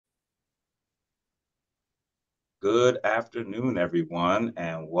Good afternoon, everyone,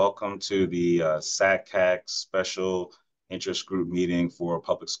 and welcome to the SACAC Special Interest Group meeting for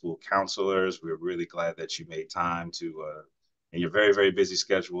public school counselors. We're really glad that you made time to, in your very, very busy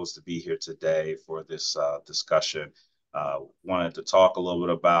schedules, to be here today for this discussion. Wanted to talk a little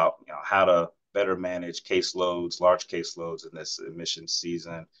bit about how to better manage caseloads, large caseloads in this admission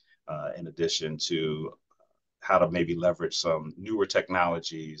season, in addition to how to maybe leverage some newer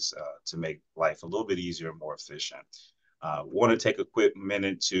technologies to make life a little bit easier and more efficient. Want to take a quick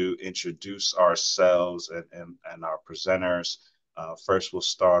minute to introduce ourselves and our presenters. First, we'll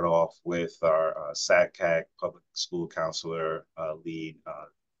start off with our SACAC Public School Counselor lead,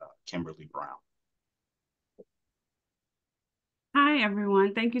 Kimberly Brown. Hi,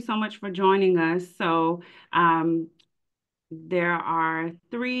 everyone. Thank you so much for joining us. There are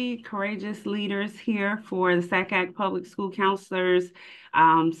three courageous leaders here for the SACAC Public School Counselors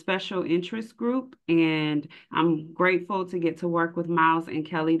Special Interest Group, and I'm grateful to get to work with Miles and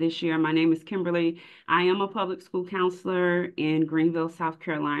Kelly this year. My name is Kimberly. I am a public school counselor in Greenville, South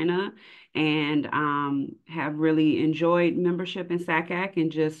Carolina, and have really enjoyed membership in SACAC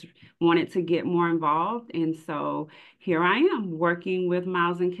and just wanted to get more involved. And so here I am working with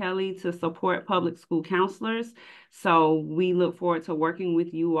Miles and Kelly to support public school counselors. So we look forward to working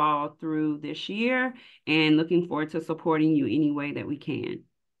with you all through this year and looking forward to supporting you any way that we can.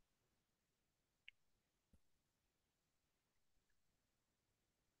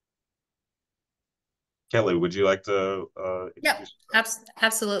 Kelly, would you like to Yep, introduce yourself?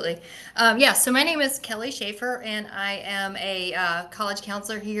 absolutely. So my name is Kelly Schaefer, and I am a college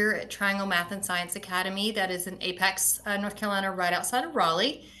counselor here at Triangle Math and Science Academy. That is in Apex, North Carolina, right outside of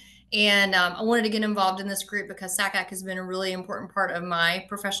Raleigh. And I wanted to get involved in this group because SACAC has been a really important part of my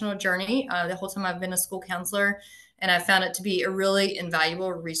professional journey the whole time I've been a school counselor. And I found it to be a really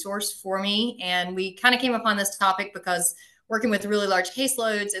invaluable resource for me. And we kind of came upon this topic because working with really large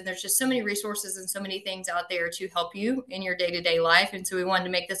caseloads, and there's just so many resources and so many things out there to help you in your day-to-day life. And so we wanted to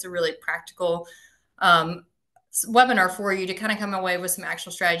make this a really practical webinar for you to kind of come away with some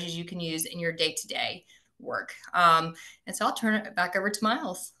actual strategies you can use in your day-to-day work. And so I'll turn it back over to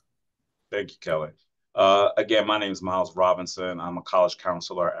Miles. Thank you, Kelly. Again, my name is Miles Robinson. I'm a college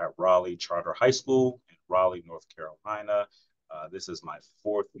counselor at Raleigh Charter High School in Raleigh, North Carolina. This is my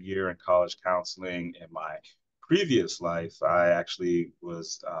fourth year in college counseling. In my previous life, I actually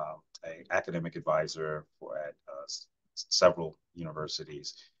was an academic advisor at several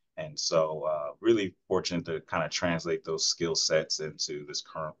universities. And so really fortunate to kind of translate those skill sets into this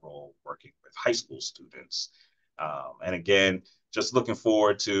current role working with high school students. And again, just looking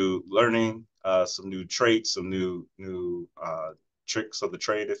forward to learning some new traits, some new tricks of the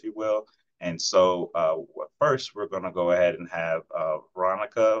trade, if you will. And so first, we're going to go ahead and have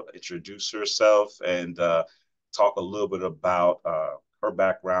Veronica introduce herself and talk a little bit about her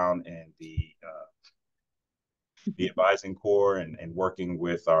background and the advising corps and working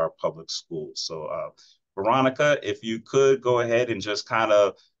with our public schools. So Veronica, if you could go ahead and just kind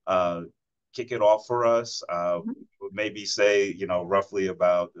of kick it off for us. Maybe say, roughly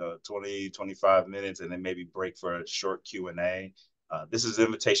about 20, 25 minutes, and then maybe break for a short Q&A. This is an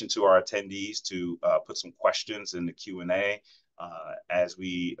invitation to our attendees to put some questions in the Q&A as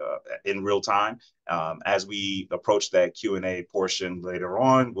we, in real time. As we approach that Q&A portion later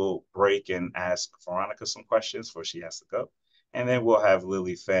on, we'll break and ask Veronica some questions before she has to go. And then we'll have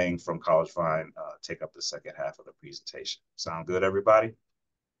Lily Fang from College Vine take up the second half of the presentation. Sound good, everybody?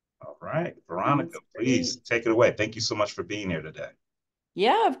 All right, Veronica, please take it away. Thank you so much for being here today.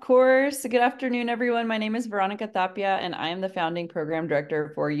 Yeah, of course. Good afternoon, everyone. My name is Veronica Tapia, and I am the founding program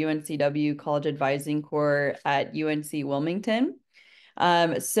director for UNCW College Advising Corps at UNC Wilmington.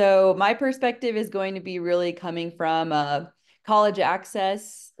 So my perspective is going to be really coming from a college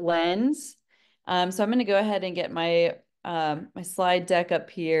access lens. So I'm going to go ahead and get my my slide deck up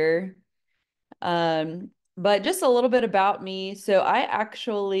here. But just a little bit about me. So I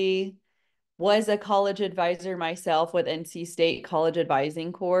actually was a college advisor myself with NC State College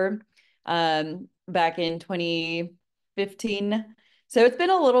Advising Corps back in 2015. So it's been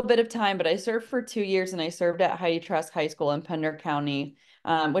a little bit of time, but I served for 2 years, and I served at Heidi Trask High School in Pender County,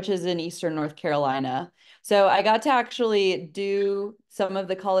 which is in Eastern North Carolina. So I got to actually do some of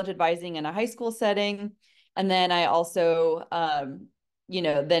the college advising in a high school setting. And then I also,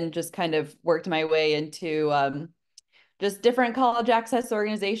 then just kind of worked my way into just different college access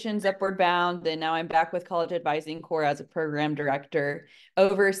organizations, Upward Bound. And now I'm back with College Advising Corps as a program director,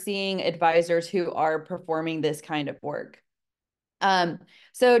 overseeing advisors who are performing this kind of work.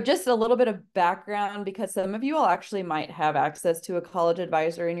 So just a little bit of background, because some of you all actually might have access to a college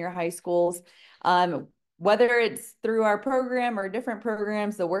advisor in your high schools. whether it's through our program or different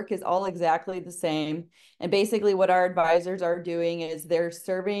programs, the work is all exactly the same. And basically what our advisors are doing is they're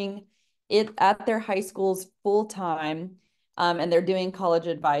serving it at their high schools full time. And they're doing college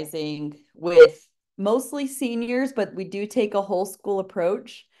advising with mostly seniors, but we do take a whole school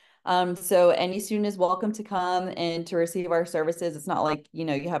approach. So any student is welcome to come and to receive our services. It's not like, you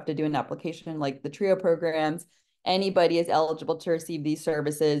have to do an application like the TRIO programs. Anybody is eligible to receive these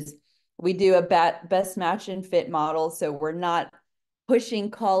services. We do a best match and fit model. So we're not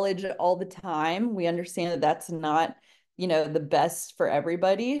pushing college all the time. We understand that that's not, the best for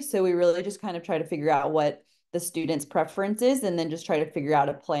everybody. So we really just kind of try to figure out what the student's preference is and then just try to figure out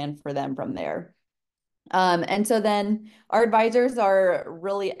a plan for them from there. And so then our advisors are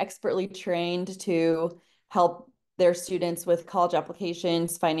really expertly trained to help their students with college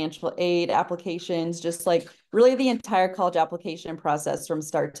applications, financial aid applications, just like really the entire college application process from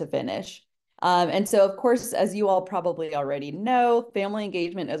start to finish. And so, of course, as you all probably already know, family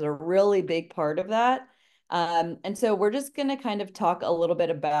engagement is a really big part of that. And so we're just going to kind of talk a little bit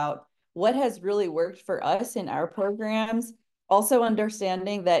about what has really worked for us in our programs. Also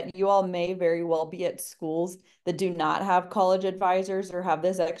understanding that you all may very well be at schools that do not have college advisors or have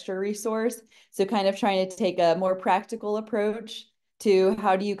this extra resource. So kind of trying to take a more practical approach to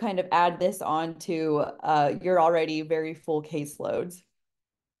how do you kind of add this on to your already very full caseloads.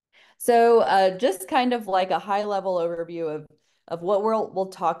 So just kind of like a high level overview of what we'll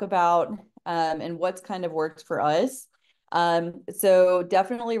talk about and what's kind of worked for us. So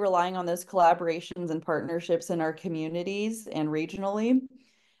definitely relying on those collaborations and partnerships in our communities and regionally,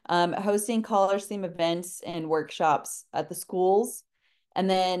 hosting college theme events and workshops at the schools. And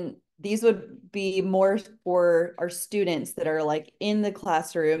then these would be more for our students that are like in the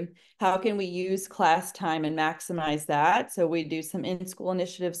classroom. How can we use class time and maximize that? So we do some in-school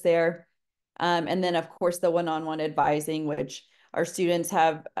initiatives there. And then of course the one-on-one advising, which our students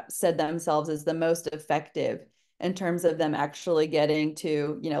have said themselves is the most effective in terms of them actually getting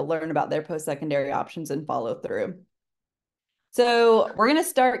to, learn about their post-secondary options and follow through. So we're going to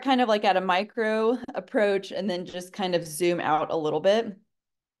start kind of like at a micro approach and then just kind of zoom out a little bit.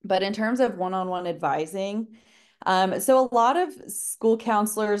 But in terms of one-on-one advising, so a lot of school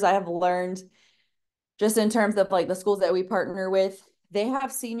counselors I have learned just in terms of like the schools that we partner with, they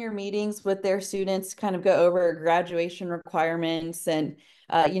have senior meetings with their students, kind of go over graduation requirements and,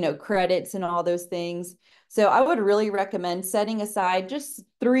 credits and all those things. So I would really recommend setting aside just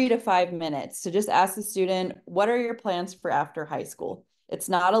 3 to 5 minutes to just ask the student, what are your plans for after high school? It's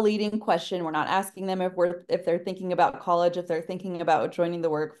not a leading question. We're not asking them if they're thinking about college, if they're thinking about joining the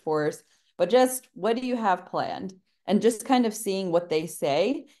workforce, but just what do you have planned? And just kind of seeing what they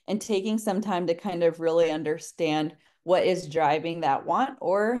say and taking some time to kind of really understand what is driving that want.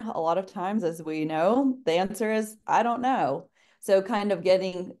 Or a lot of times, as we know, the answer is, I don't know. So kind of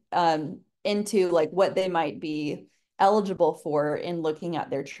getting into like what they might be eligible for in looking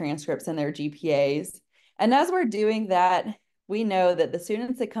at their transcripts and their GPAs. And as we're doing that, we know that the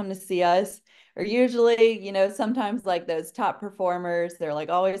students that come to see us are usually, sometimes like those top performers. They're like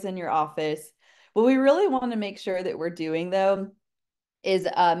always in your office. What we really want to make sure that we're doing, though, is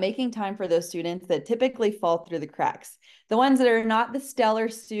making time for those students that typically fall through the cracks. The ones that are not the stellar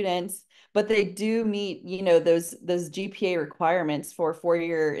students, but they do meet, those GPA requirements for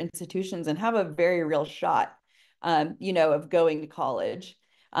four-year institutions and have a very real shot, of going to college.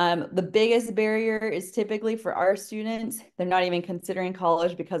 The biggest barrier is typically for our students, they're not even considering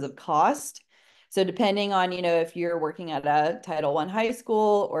college because of cost. So depending on, if you're working at a Title I high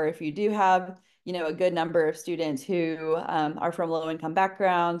school, or if you do have, a good number of students who are from low-income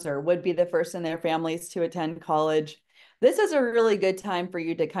backgrounds or would be the first in their families to attend college, this is a really good time for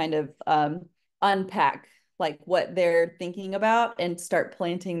you to kind of unpack like what they're thinking about and start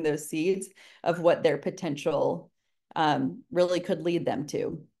planting those seeds of what their potential really could lead them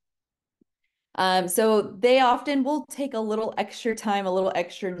to. So they often will take a little extra time, a little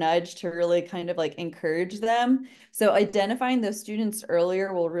extra nudge to really kind of like encourage them. So identifying those students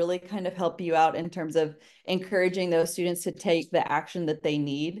earlier will really kind of help you out in terms of encouraging those students to take the action that they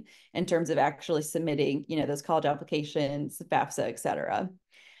need in terms of actually submitting, those college applications, FAFSA, et cetera.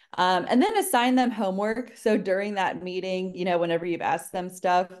 And then assign them homework. So during that meeting, whenever you've asked them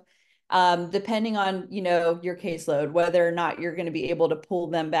stuff, depending on, your caseload, whether or not you're going to be able to pull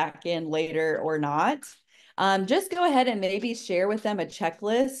them back in later or not, just go ahead and maybe share with them a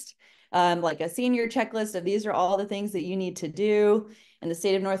checklist, like a senior checklist of these are all the things that you need to do. In the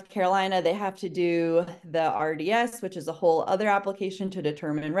state of North Carolina, they have to do the RDS, which is a whole other application to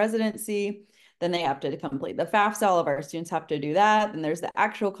determine residency. then they have to complete the FAFSA. All of our students have to do that. Then there's the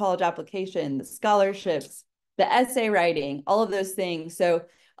actual college application, the scholarships, the essay writing, all of those things. So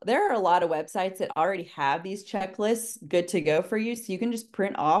there are a lot of websites that already have these checklists good to go for you. So you can just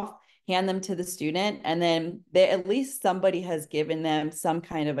print off, hand them to the student, and then at least somebody has given them some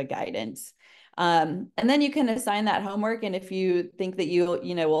kind of a guidance. And then you can assign that homework. And if you think that you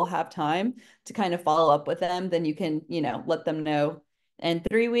will have time to kind of follow up with them, then you can, let them know in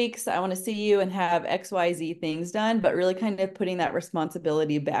 3 weeks, I want to see you and have XYZ things done, but really kind of putting that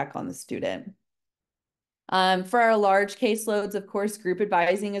responsibility back on the student. For our large caseloads, of course, group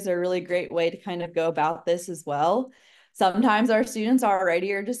advising is a really great way to kind of go about this as well. Sometimes our students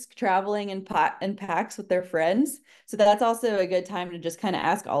already are just traveling in packs with their friends. So that's also a good time to just kind of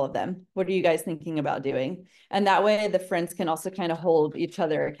ask all of them, what are you guys thinking about doing? And that way the friends can also kind of hold each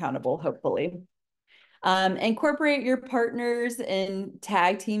other accountable, hopefully. Incorporate your partners in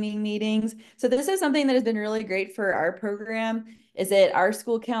tag teaming meetings. So this is something that has been really great for our program, is that our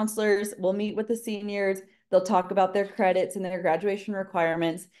school counselors will meet with the seniors. They'll talk about their credits and their graduation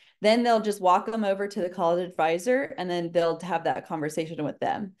requirements. Then they'll just walk them over to the college advisor, and then they'll have that conversation with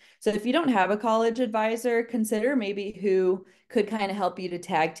them. So if you don't have a college advisor, consider maybe who could kind of help you to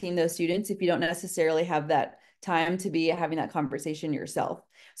tag team those students if you don't necessarily have that time to be having that conversation yourself.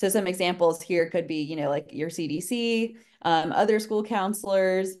 So some examples here could be, like your CDC, other school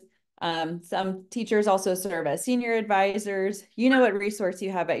counselors. Some teachers also serve as senior advisors. You know what resource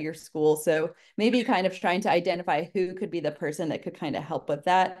you have at your school. So maybe kind of trying to identify who could be the person that could kind of help with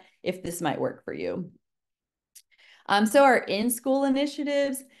that, if this might work for you. So our in-school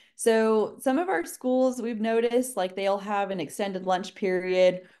initiatives. So some of our schools, we've noticed, like they'll have an extended lunch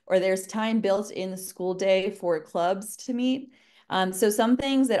period, or there's time built in the school day for clubs to meet. So some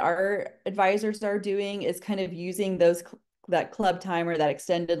things that our advisors are doing is kind of using that club time or that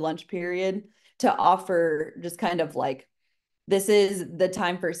extended lunch period to offer just kind of like, this is the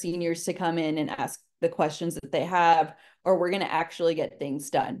time for seniors to come in and ask the questions that they have, or we're going to actually get things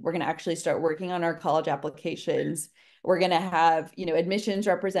done. We're going to actually start working on our college applications. We're going to have, admissions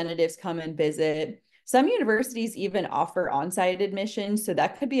representatives come and visit. Some universities even offer on-site admissions. So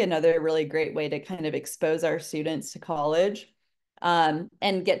that could be another really great way to kind of expose our students to college, and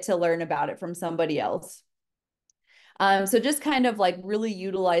get to learn about it from somebody else. So just kind of like really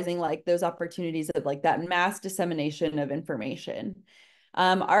utilizing like those opportunities of like that mass dissemination of information.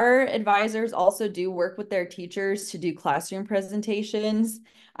 Our advisors also do work with their teachers to do classroom presentations.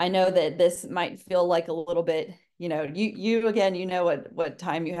 I know that this might feel like a little bit, you again, what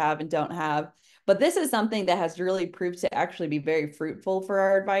time you have and don't have. But this is something that has really proved to actually be very fruitful for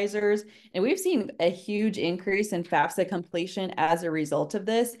our advisors. And we've seen a huge increase in FAFSA completion as a result of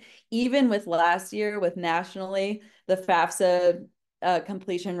this. Even with last year, with nationally, the FAFSA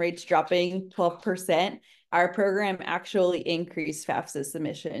completion rates dropping 12%, our program actually increased FAFSA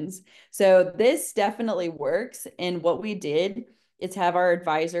submissions. So this definitely works. And what we did is have our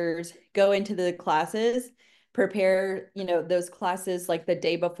advisors go into the classes, prepare, those classes like the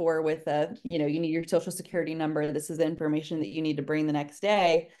day before with you need your social security number. This is the information that you need to bring the next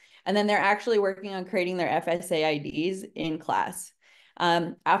day. And then they're actually working on creating their FSA IDs in class.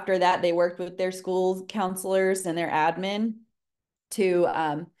 After that, they worked with their school counselors and their admin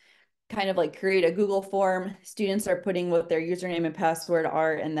to kind of like create a Google form. Students are putting what their username and password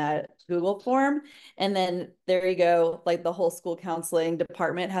are in that Google form. And then there you go, like the whole school counseling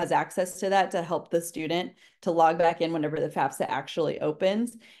department has access to that to help the student to log back in whenever the FAFSA actually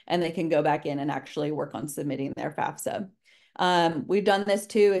opens, and they can go back in and actually work on submitting their FAFSA. We've done this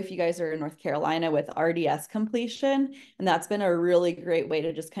too, if you guys are in North Carolina, with RDS completion, and that's been a really great way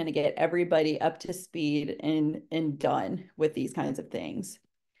to just kind of get everybody up to speed and done with these kinds of things.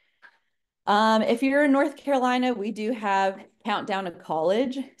 If you're in North Carolina, we do have Countdown to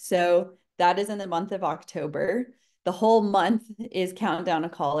College. So that is in the month of October. The whole month is Countdown to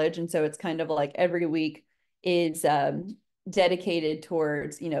College. And so it's kind of like every week is dedicated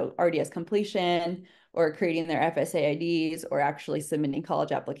towards, RDS completion or creating their FSA IDs or actually submitting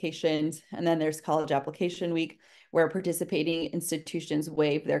college applications. And then there's College Application Week, where participating institutions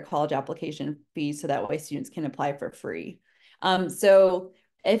waive their college application fees so that way students can apply for free. So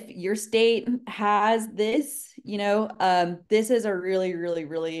if your state has this, this is a really, really,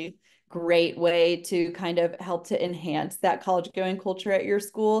 really great way to kind of help to enhance that college going culture at your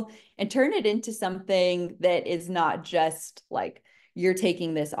school and turn it into something that is not just like you're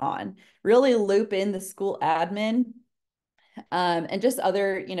taking this on. Really loop in the school admin and just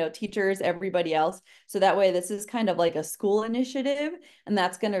other, teachers, everybody else. So that way, this is kind of like a school initiative, and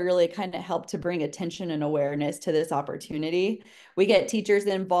that's going to really kind of help to bring attention and awareness to this opportunity. We get teachers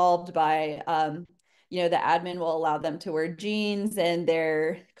involved by, the admin will allow them to wear jeans and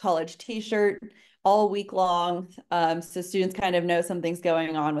their college t-shirt all week long. So students kind of know something's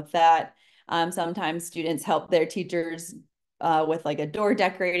going on with that. Sometimes students help their teachers with like a door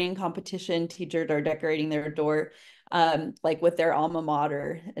decorating competition. Teachers are decorating their door like with their alma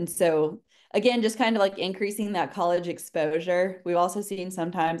mater. And so again, just kind of like increasing that college exposure. We've also seen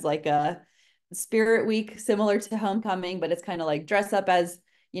sometimes like a spirit week similar to homecoming, but it's kind of like dress up as,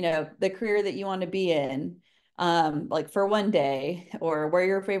 the career that you want to be in, like for one day, or wear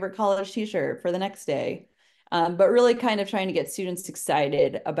your favorite college t-shirt for the next day. But really kind of trying to get students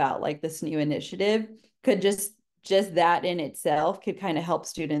excited about like this new initiative could just that in itself could kind of help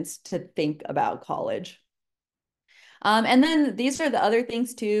students to think about college. And then these are the other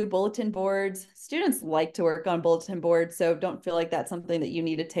things too, bulletin boards. Students like to work on bulletin boards, so don't feel like that's something that you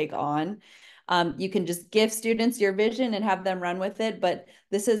need to take on. You can just give students your vision and have them run with it, but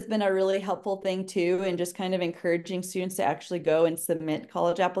this has been a really helpful thing too, and just kind of encouraging students to actually go and submit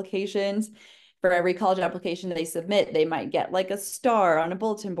college applications. For every college application they submit, they might get like a star on a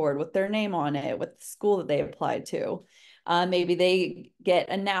bulletin board with their name on it, with the school that they applied to. Maybe they get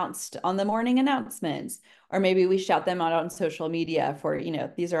announced on the morning announcements, or maybe we shout them out on social media for,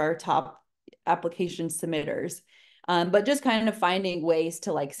 these are our top application submitters. But just kind of finding ways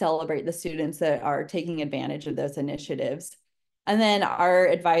to like celebrate the students that are taking advantage of those initiatives. And then our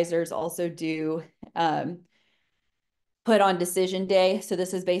advisors also do put on decision day. So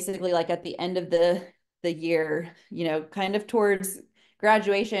this is basically like at the end of the year, kind of towards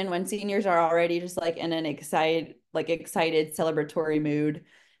graduation, when seniors are already just like in an excited celebratory mood.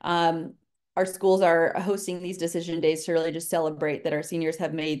 Our schools are hosting these decision days to really just celebrate that our seniors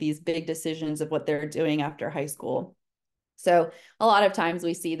have made these big decisions of what they're doing after high school. So a lot of times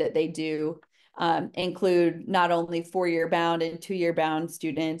we see that they do include not only 4-year bound and 2-year bound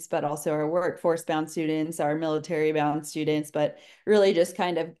students, but also our workforce bound students, our military bound students, but really just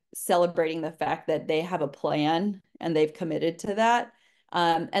kind of celebrating the fact that they have a plan and they've committed to that.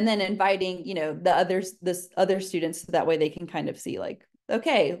 And then inviting, the other students, so that way they can kind of see like,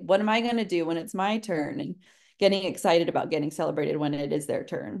 okay, what am I going to do when it's my turn? And getting excited about getting celebrated when it is their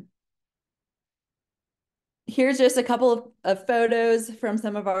turn. Here's just a couple of photos from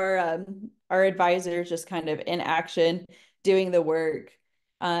some of our advisors just kind of in action, doing the work,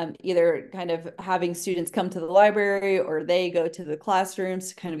 either kind of having students come to the library or they go to the classrooms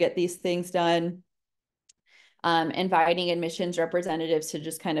to kind of get these things done. Inviting admissions representatives to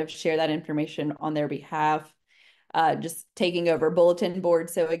just kind of share that information on their behalf. Just taking over bulletin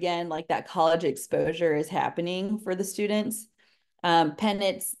boards. So again, like that college exposure is happening for the students.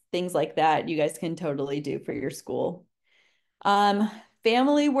 Pennants, things like that, you guys can totally do for your school.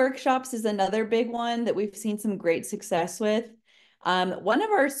 Family workshops is another big one that we've seen some great success with. One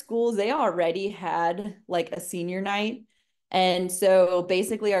of our schools, they already had like a senior night. And so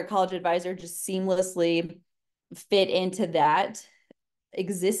basically our college advisor just seamlessly fit into that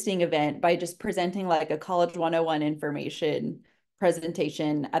existing event by just presenting like a college 101 information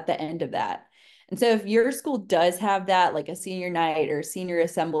presentation at the end of that. And so if your school does have that, like a senior night or senior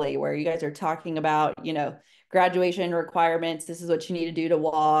assembly where you guys are talking about, graduation requirements, this is what you need to do to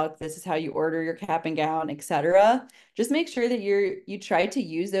walk, this is how you order your cap and gown, etc. Just make sure that you try to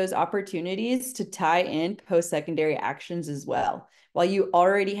use those opportunities to tie in post-secondary actions as well. While you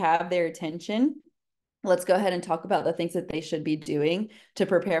already have their attention, let's go ahead and talk about the things that they should be doing to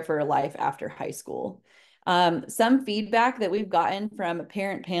prepare for life after high school. Some feedback that we've gotten from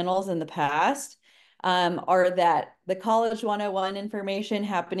parent panels in the past are that the college 101 information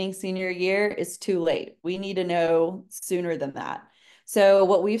happening senior year is too late. We need to know sooner than that. So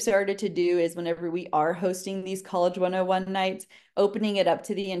what we've started to do is whenever we are hosting these college 101 nights, opening it up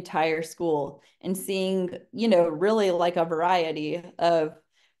to the entire school and seeing, really like a variety of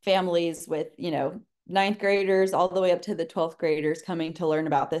families with, 9th graders all the way up to the 12th graders coming to learn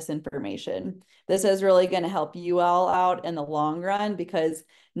about this information. This is really going to help you all out in the long run because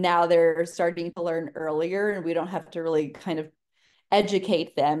now they're starting to learn earlier and we don't have to really kind of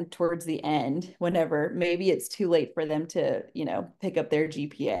educate them towards the end whenever maybe it's too late for them to, pick up their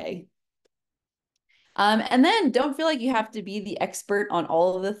GPA. And then don't feel like you have to be the expert on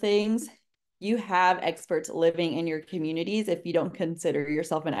all of the things. You have experts living in your communities if you don't consider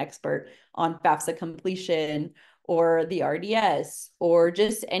yourself an expert on FAFSA completion or the RDS or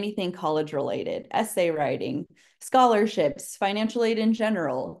just anything college related, essay writing, scholarships, financial aid in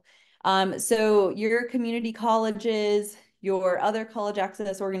general. So your community colleges, your other college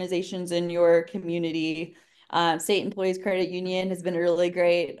access organizations in your community. State Employees Credit Union has been a really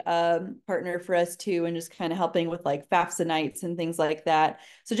great partner for us too, and just kind of helping with like FAFSA nights and things like that.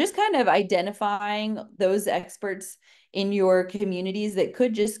 So just kind of identifying those experts in your communities that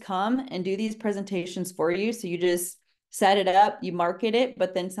could just come and do these presentations for you. So you just set it up, you market it,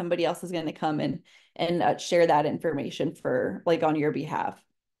 but then somebody else is going to come and share that information for like on your behalf.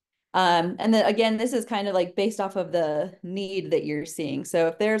 And then again, this is kind of like based off of the need that you're seeing. So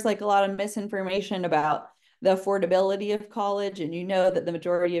if there's like a lot of misinformation about the affordability of college, and you know that the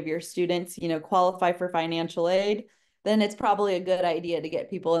majority of your students, you know, qualify for financial aid, then it's probably a good idea to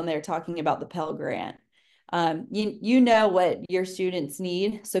get people in there talking about the Pell Grant. You know what your students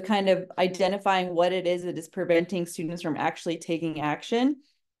need, so kind of identifying what it is that is preventing students from actually taking action,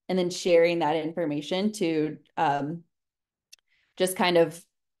 and then sharing that information to just kind of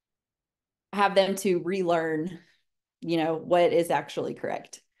have them to relearn, you know, what is actually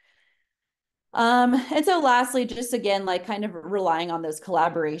correct. And so lastly, just again, like kind of relying on those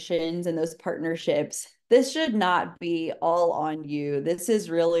collaborations and those partnerships. This should not be all on you. This is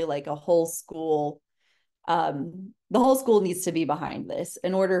really like a whole school. The whole school needs to be behind this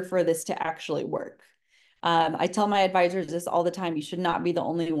in order for this to actually work. I tell my advisors this all the time. You should not be the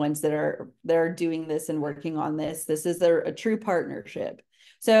only ones that are doing this and working on this. This is a true partnership.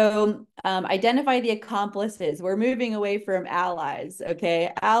 So identify the accomplices. We're moving away from allies,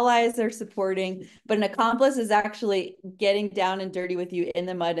 okay? Allies are supporting, but an accomplice is actually getting down and dirty with you in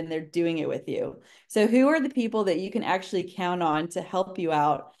the mud, and they're doing it with you. So who are the people that you can actually count on to help you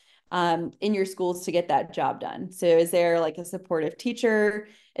out in your schools to get that job done? So is there like a supportive teacher,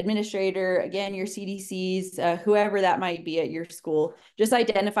 administrator, again, your CDCs, whoever that might be at your school? Just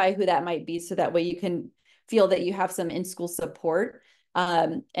identify who that might be, so that way you can feel that you have some in-school support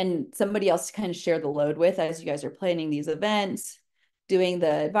and somebody else to kind of share the load with as you guys are planning these events, doing the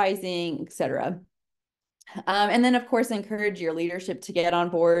advising, etc. And then, of course, encourage your leadership to get on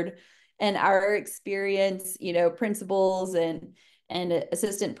board. And our experience, you know, principals and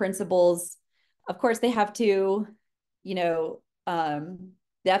assistant principals, of course, they have to, you know,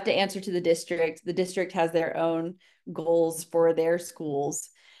 they have to answer to the district. The district has their own goals for their schools.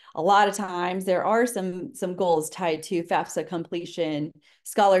 A lot of times there are some goals tied to FAFSA completion,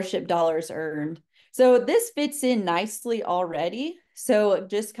 scholarship dollars earned. So this fits in nicely already. So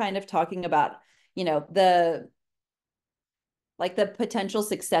just kind of talking about, you know, the potential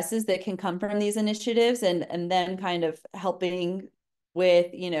successes that can come from these initiatives, and then kind of helping with,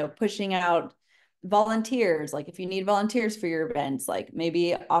 you know, pushing out volunteers. Like if you need volunteers for your events, like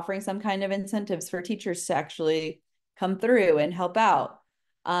maybe offering some kind of incentives for teachers to actually come through and help out.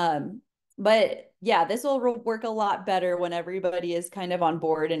 But yeah, this will work a lot better when everybody is kind of on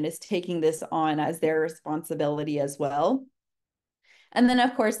board and is taking this on as their responsibility as well. And then,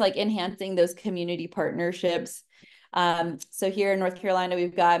 of course, like enhancing those community partnerships. So here in North Carolina,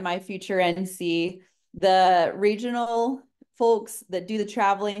 we've got My Future NC, the regional folks that do the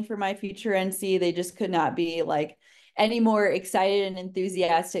traveling for My Future NC. They just could not be like any more excited and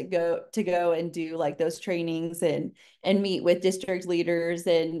enthusiastic to go and do like those trainings and meet with district leaders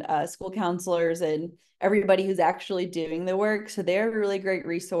and school counselors and everybody who's actually doing the work. So they're a really great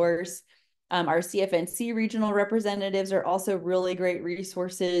resource. Our CFNC regional representatives are also really great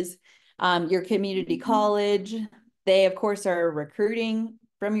resources. Your community college, they of course are recruiting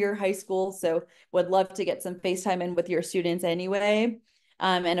from your high school, so would love to get some FaceTime in with your students anyway.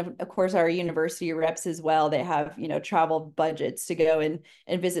 And of course, our university reps as well. They have, you know, travel budgets to go and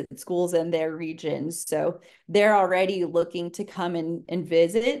visit schools in their regions. So they're already looking to come and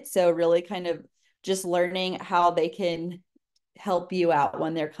visit. So really kind of just learning how they can help you out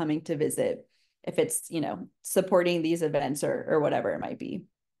when they're coming to visit, if it's, you know, supporting these events or whatever it might be.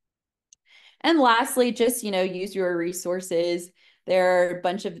 And lastly, just, you know, use your resources. There are a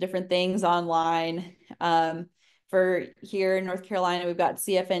bunch of different things online. For here in North Carolina, we've got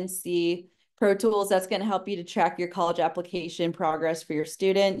CFNC Pro Tools. That's going to help you to track your college application progress for your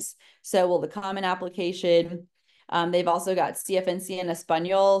students. So will the Common Application. They've also got CFNC in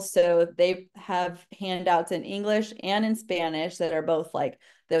Espanol. So they have handouts in English and in Spanish that are both like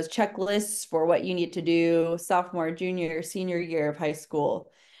those checklists for what you need to do sophomore, junior, senior year of high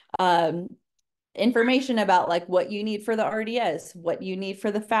school. Information about like what you need for the RDS, what you need for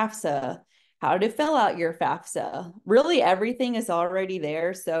the FAFSA, how to fill out your FAFSA. Really everything is already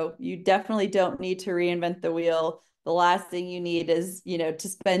there. So you definitely don't need to reinvent the wheel. The last thing you need is, you know, to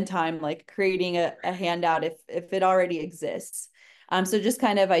spend time like creating a handout if it already exists. So just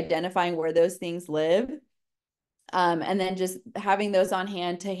kind of identifying where those things live. And then just having those on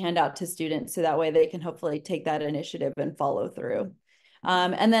hand to hand out to students so that way they can hopefully take that initiative and follow through.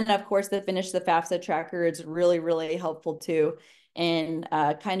 And then, of course, the Finish the FAFSA tracker is really, really helpful too in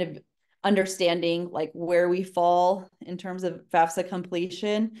kind of understanding like where we fall in terms of FAFSA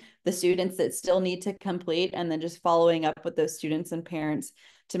completion, the students that still need to complete, and then just following up with those students and parents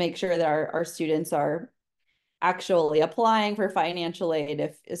to make sure that our students are actually applying for financial aid,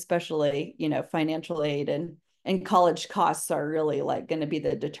 if especially, you know, financial aid and college costs are really like going to be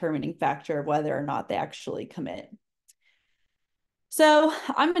the determining factor of whether or not they actually commit. So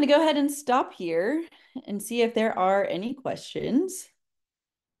I'm going to go ahead and stop here and see if there are any questions.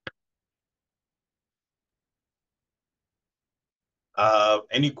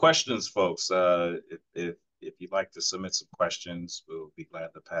 Any questions, folks? If you'd like to submit some questions, we'll be glad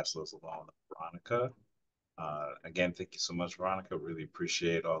to pass those along to Veronica. Again, thank you so much, Veronica. Really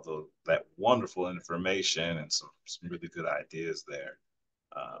appreciate all that wonderful information and some really good ideas there.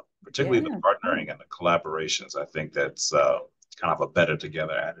 Particularly the partnering and the collaborations. I think that's kind of a better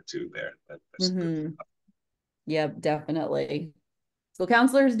together attitude there. Yep, definitely. So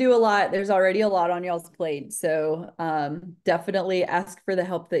counselors do a lot. There's already a lot on y'all's plate. So definitely ask for the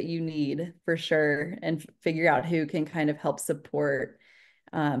help that you need for sure and figure out who can kind of help support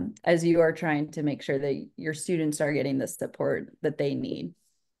as you are trying to make sure that your students are getting the support that they need.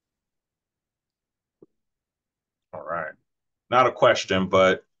 All right. Not a question,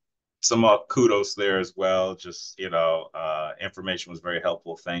 but some kudos there as well. Just, you know, information was very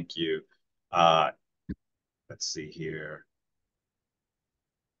helpful. Thank you. Let's see here.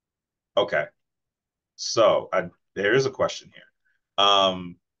 Okay. So there is a question here.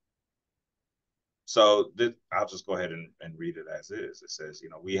 So I'll just go ahead and read it as is. It says, you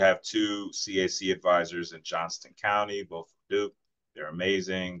know, we have 2 CAC advisors in Johnston County, both from Duke. They're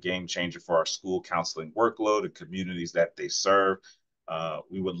amazing, game changer for our school counseling workload and communities that they serve.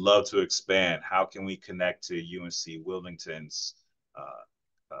 We would love to expand. How can we connect to UNC Wilmington's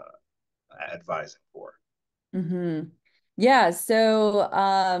advising corps? Yeah,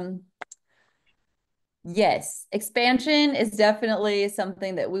 so yes, expansion is definitely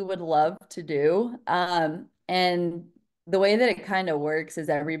something that we would love to do. And the way that it kind of works is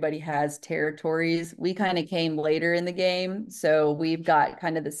everybody has territories. We kind of came later in the game, so we've got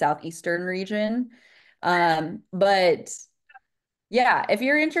kind of the southeastern region. But yeah, if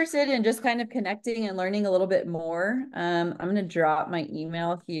you're interested in just kind of connecting and learning a little bit more, I'm going to drop my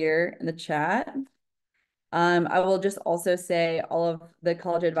email here in the chat. I will just also say all of the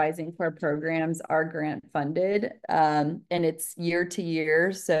college advising corps programs are grant funded, and it's year to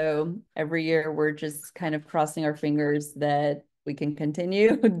year. So every year we're just kind of crossing our fingers that we can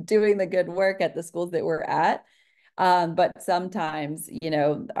continue doing the good work at the schools that we're at. But sometimes, you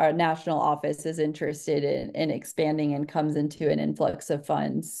know, our national office is interested in expanding and comes into an influx of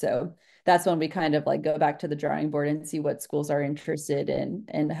funds. So that's when we kind of like go back to the drawing board and see what schools are interested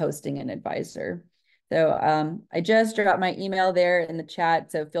in hosting an advisor. So I just dropped my email there in the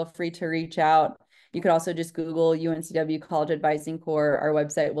chat, so feel free to reach out. You could also just Google UNCW College Advising Corps. Our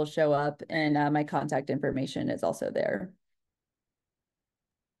website will show up, and my contact information is also there.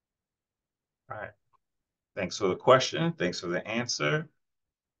 All right. Thanks for the question. Thanks for the answer.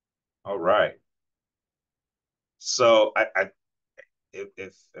 All right. So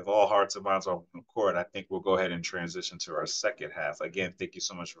if all hearts and minds are on accord, I think we'll go ahead and transition to our second half. Again, thank you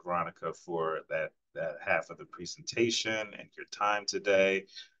so much, Veronica, for that half of the presentation and your time today.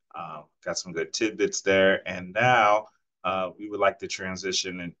 Got some good tidbits there. And now we would like to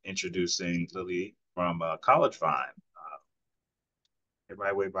transition and introducing Lily from College Fine.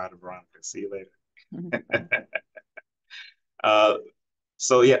 Everybody wave bye to Veronica. See you later.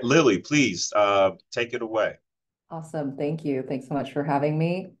 So yeah, Lily, please take it away. Awesome. Thank you. Thanks so much for having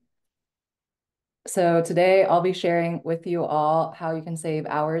me. So today I'll be sharing with you all how you can save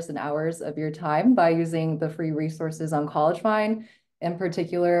hours and hours of your time by using the free resources on College Fine. In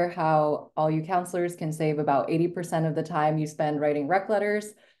particular, how all you counselors can save about 80% of the time you spend writing rec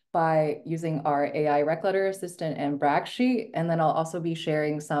letters by using our AI rec letter assistant and brag sheet. And then I'll also be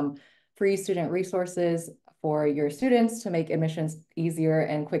sharing some free student resources for your students to make admissions easier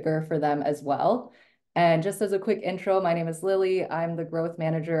and quicker for them as well. And just as a quick intro, my name is Lily. I'm the growth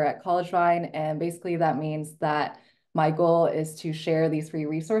manager at College Fine. And basically that means that my goal is to share these free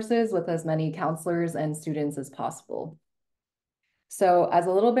resources with as many counselors and students as possible. So as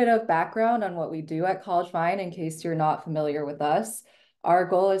a little bit of background on what we do at College Fine, in case you're not familiar with us, our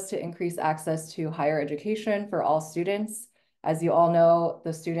goal is to increase access to higher education for all students. As you all know,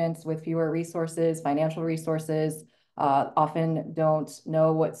 the students with fewer resources, financial resources, often don't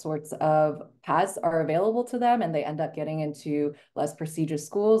know what sorts of paths are available to them, and they end up getting into less prestigious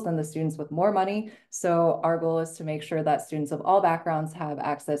schools than the students with more money. So our goal is to make sure that students of all backgrounds have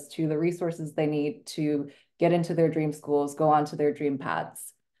access to the resources they need to get into their dream schools, go on to their dream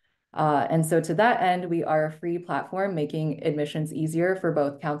paths. And so to that end, we are a free platform making admissions easier for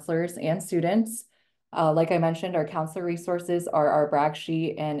both counselors and students. Like I mentioned, our counselor resources are our brag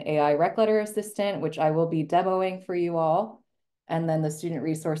sheet and AI rec letter assistant, which I will be demoing for you all. And then the student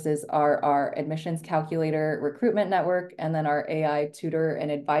resources are our admissions calculator recruitment network, and then our AI tutor and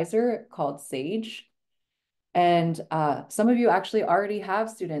advisor called Sage. And some of you actually already have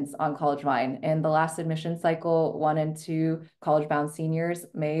students on CollegeVine. In the last admission cycle, 1 and 2 college-bound seniors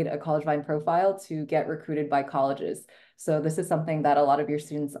made a CollegeVine profile to get recruited by colleges. So this is something that a lot of your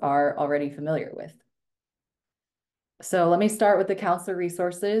students are already familiar with. So let me start with the counselor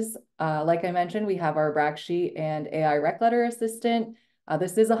resources. Like I mentioned, we have our brag sheet and AI rec letter assistant.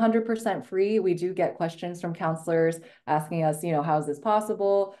 This is 100% free. We do get questions from counselors asking us, how is this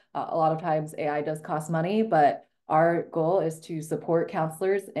possible? A lot of times AI does cost money, but our goal is to support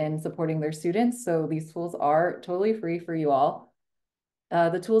counselors in supporting their students. So these tools are totally free for you all.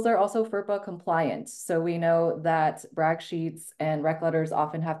 The tools are also FERPA compliant. So we know that brag sheets and rec letters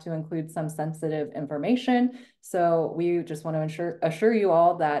often have to include some sensitive information. So we just want to assure you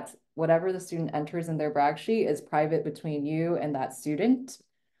all that whatever the student enters in their brag sheet is private between you and that student.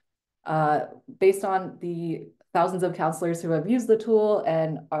 Based on the thousands of counselors who have used the tool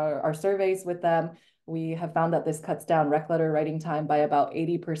and our surveys with them, we have found that this cuts down rec letter writing time by about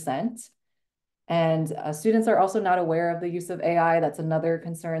 80%. And students are also not aware of the use of AI. That's another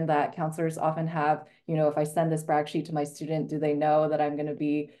concern that counselors often have. If I send this brag sheet to my student, do they know that I'm going to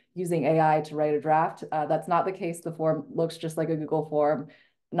be using AI to write a draft? That's not the case. The form looks just like a Google form.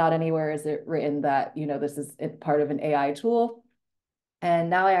 Not anywhere is it written that, this is part of an AI tool. And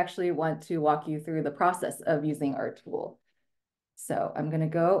now I actually want to walk you through the process of using our tool. So I'm going to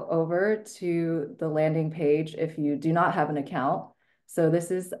go over to the landing page if you do not have an account. So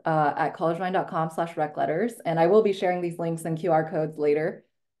this is at collegevine.com/recletters, and I will be sharing these links and QR codes later.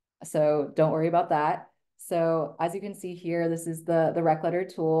 So don't worry about that. So as you can see here, this is the rec letter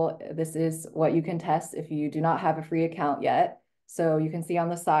tool. This is what you can test if you do not have a free account yet. So you can see on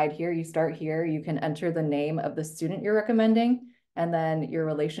the side here, you start here, you can enter the name of the student you're recommending, and then your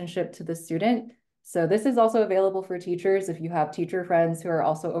relationship to the student. So this is also available for teachers. If you have teacher friends who are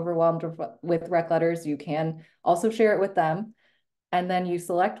also overwhelmed with rec letters, you can also share it with them. And then you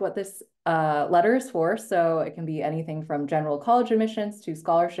select what this letter is for. So it can be anything from general college admissions to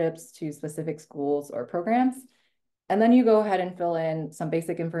scholarships to specific schools or programs. And then you go ahead and fill in some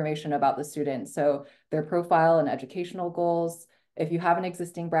basic information about the student. So their profile and educational goals. If you have an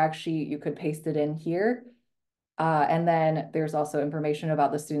existing brag sheet, you could paste it in here. And then there's also information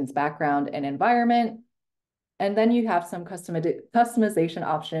about the student's background and environment. And then you have some customization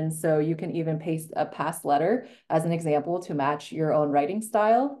options. So you can even paste a past letter as an example to match your own writing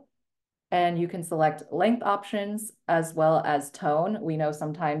style. And you can select length options as well as tone. We know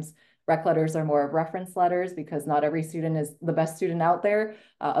sometimes rec letters are more of reference letters because not every student is the best student out there.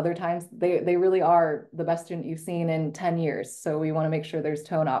 Other times they really are the best student you've seen in 10 years. So we want to make sure there's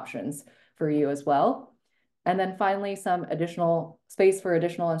tone options for you as well. And then finally, some additional space for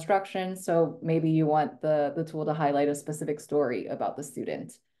additional instructions. So maybe you want the tool to highlight a specific story about the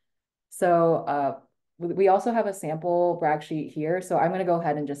student. So we also have a sample brag sheet here. So I'm going to go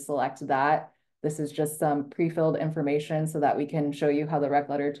ahead and just select that. This is just some pre-filled information so that we can show you how the rec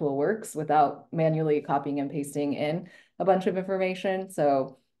letter tool works without manually copying and pasting in a bunch of information.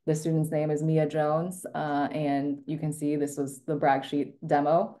 So the student's name is Mia Jones, and you can see this was the brag sheet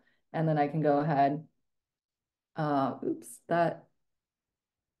demo. And then I can go ahead. That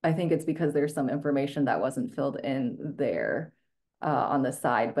I think it's because there's some information that wasn't filled in there on the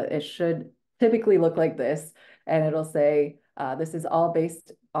side, but it should typically look like this, and it'll say this is all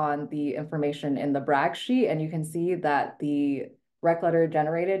based on the information in the brag sheet, and you can see that the rec letter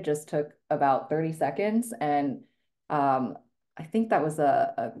generated just took about 30 seconds, and I think that was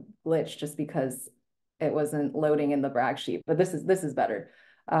a glitch just because it wasn't loading in the brag sheet, but this is better.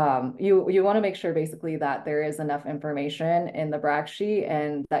 You want to make sure basically that there is enough information in the brag sheet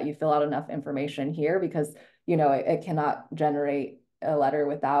and that you fill out enough information here because, it cannot generate a letter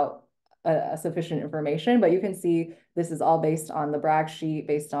without a sufficient information, but you can see this is all based on the brag sheet,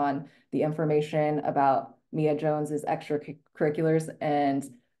 based on the information about Mia Jones's extracurriculars and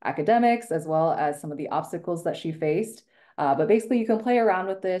academics, as well as some of the obstacles that she faced. But basically you can play around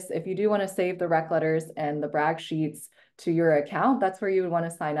with this. If you do want to save the rec letters and the brag sheets to your account, that's where you would want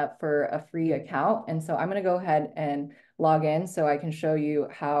to sign up for a free account. And so I'm going to go ahead and log in so I can show you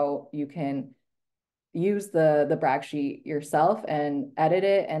how you can use the brag sheet yourself and edit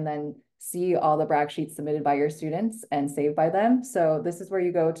it, and then see all the brag sheets submitted by your students and saved by them. So this is where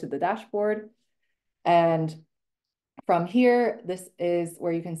you go to the dashboard. And from here, this is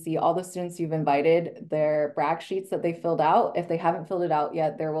where you can see all the students you've invited, their brag sheets that they filled out. If they haven't filled it out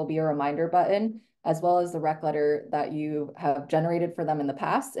yet, there will be a reminder button, as well as the rec letter that you have generated for them in the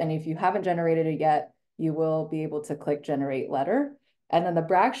past. And if you haven't generated it yet, you will be able to click generate letter. And then the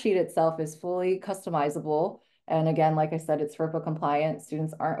brag sheet itself is fully customizable. And again, like I said, it's FERPA compliant.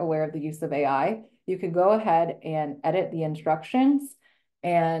 Students aren't aware of the use of AI. You can go ahead and edit the instructions,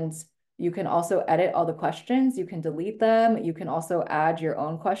 and you can also edit all the questions. You can delete them. You can also add your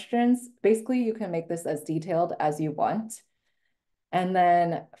own questions. Basically, you can make this as detailed as you want. And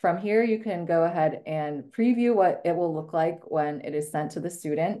then from here, you can go ahead and preview what it will look like when it is sent to the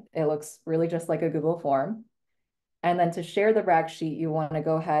student. It looks really just like a Google form. And then to share the brag sheet, you want to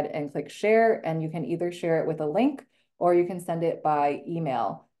go ahead and click share, and you can either share it with a link or you can send it by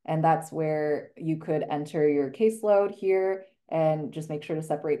email. And that's where you could enter your caseload here and just make sure to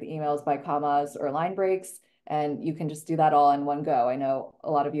separate the emails by commas or line breaks. And you can just do that all in one go. I know a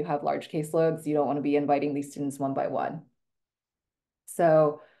lot of you have large caseloads. You don't want to be inviting these students one by one.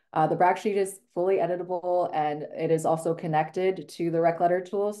 So the brag sheet is fully editable, and it is also connected to the rec letter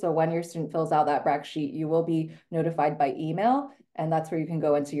tool. So when your student fills out that brag sheet, you will be notified by email, and that's where you can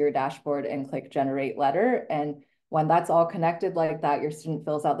go into your dashboard and click generate letter. And when that's all connected like that, your student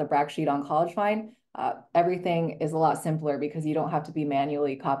fills out the brag sheet on CollegeFind, everything is a lot simpler because you don't have to be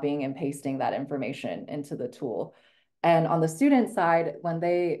manually copying and pasting that information into the tool. And on the student side, when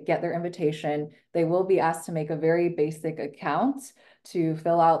they get their invitation, they will be asked to make a very basic account to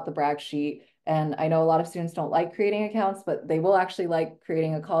fill out the brag sheet. And I know a lot of students don't like creating accounts, but they will actually like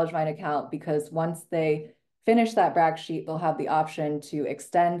creating a CollegeFind account, because once they finish that brag sheet, they'll have the option to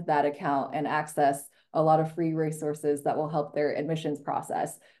extend that account and access a lot of free resources that will help their admissions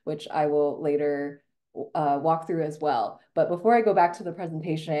process, which I will later walk through as well. But before I go back to the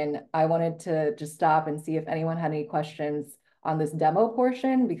presentation, I wanted to just stop and see if anyone had any questions on this demo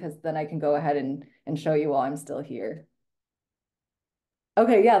portion, because then I can go ahead and show you while I'm still here.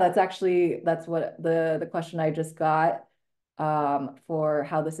 Okay, yeah, that's what the question I just got for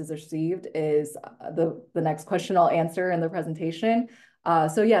how this is received is the next question I'll answer in the presentation.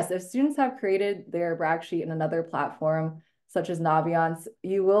 So yes, if students have created their brag sheet in another platform, such as Naviance,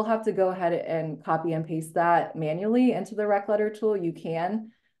 you will have to go ahead and copy and paste that manually into the rec letter tool. You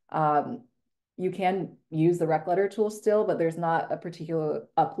can use the rec letter tool still, but there's not a particular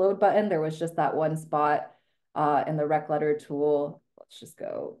upload button. There was just that one spot in the rec letter tool. Let's just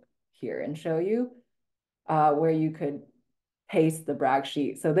go here and show you where you could paste the brag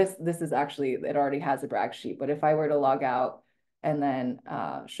sheet. So this is actually, it already has a brag sheet, but if I were to log out and then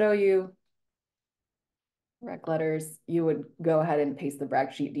show you rec letters, you would go ahead and paste the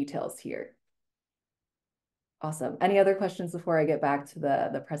brag sheet details here. Awesome. Any other questions before I get back to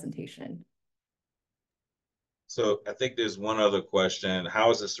the presentation? So I think there's one other question. How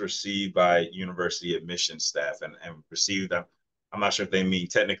is this received by university admissions staff and received? I'm not sure if they mean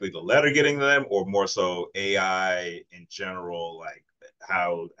technically the letter getting to them, or more so AI in general, like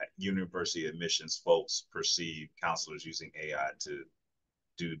how university admissions folks perceive counselors using AI to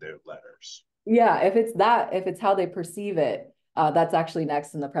do their letters. Yeah, if it's how they perceive it, that's actually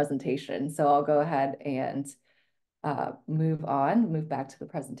next in the presentation. So I'll go ahead and move back to the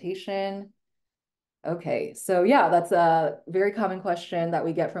presentation. Okay, so yeah, that's a very common question that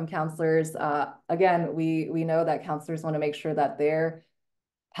we get from counselors. Again, we know that counselors want to make sure that they're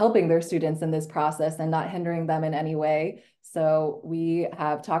helping their students in this process and not hindering them in any way. So we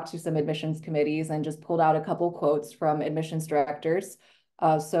have talked to some admissions committees and just pulled out a couple quotes from admissions directors.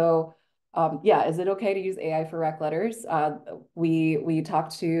 Yeah, is it okay to use AI for rec letters? We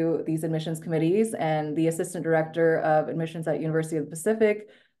talked to these admissions committees, and the assistant director of admissions at University of the Pacific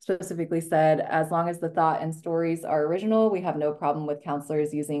specifically said, as long as the thought and stories are original, we have no problem with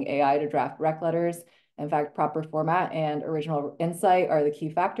counselors using AI to draft rec letters. In fact, proper format and original insight are the key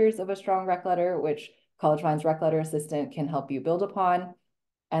factors of a strong rec letter, which CollegeFind's rec letter assistant can help you build upon.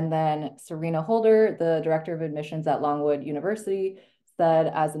 And then Serena Holder, the director of admissions at Longwood University,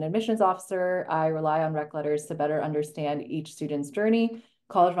 said, as an admissions officer, I rely on rec letters to better understand each student's journey.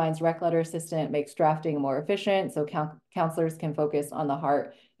 CollegeFind's rec letter assistant makes drafting more efficient, so counselors can focus on the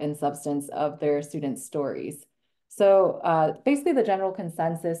heart and substance of their students' stories. So basically the general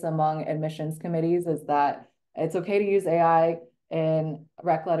consensus among admissions committees is that it's okay to use AI in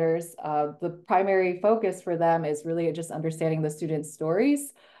rec letters. The primary focus for them is really just understanding the students'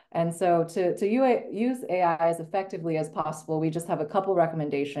 stories. And so to use AI as effectively as possible, we just have a couple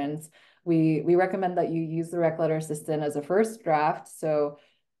recommendations. We recommend that you use the rec letter assistant as a first draft. So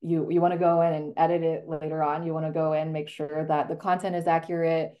you want to go in and edit it later on. You want to go in, make sure that the content is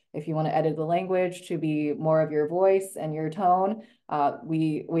accurate. If you want to edit the language to be more of your voice and your tone,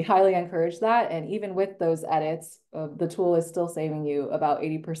 we highly encourage that. And even with those edits, the tool is still saving you about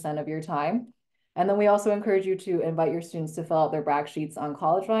 80% of your time. And then we also encourage you to invite your students to fill out their brag sheets on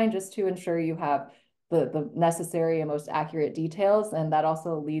CollegeVine just to ensure you have the necessary and most accurate details. And that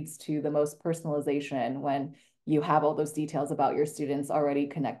also leads to the most personalization when you have all those details about your students already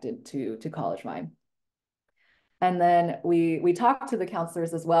connected to CollegeVine. And then we talk to the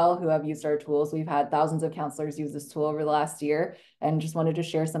counselors as well who have used our tools. We've had thousands of counselors use this tool over the last year, and just wanted to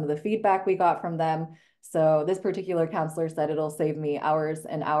share some of the feedback we got from them. So this particular counselor said it'll save me hours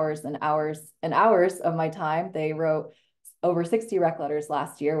and hours and hours and hours of my time. They wrote over 60 rec letters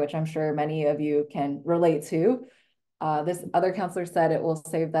last year, which I'm sure many of you can relate to. This other counselor said it will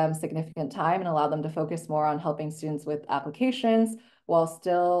save them significant time and allow them to focus more on helping students with applications while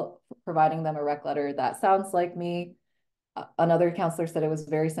still providing them a rec letter that sounds like me. Another counselor said it was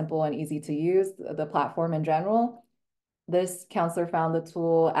very simple and easy to use, the platform in general. This counselor found the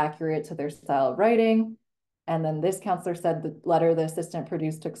tool accurate to their style of writing. And then this counselor said the letter the assistant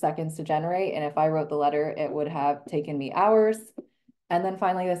produced took seconds to generate. And if I wrote the letter, it would have taken me hours. And then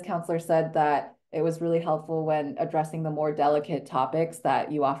finally, this counselor said that it was really helpful when addressing the more delicate topics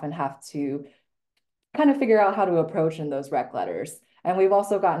that you often have to kind of figure out how to approach in those rec letters. And we've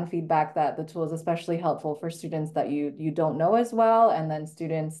also gotten feedback that the tool is especially helpful for students that you don't know as well, and then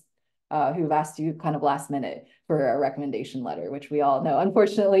students who've asked you kind of last minute for a recommendation letter, which we all know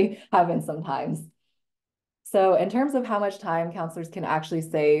unfortunately happens sometimes. So in terms of how much time counselors can actually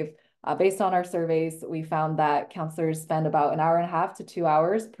save, based on our surveys, we found that counselors spend about 1.5 to 2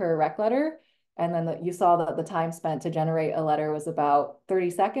 hours per rec letter. And then you saw that the time spent to generate a letter was about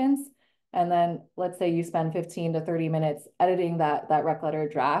 30 seconds. And then let's say you spend 15 to 30 minutes editing that rec letter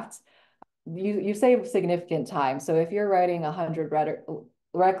draft, you save significant time. So if you're writing 100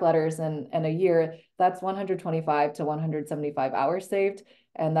 rec letters in a year, that's 125 to 175 hours saved.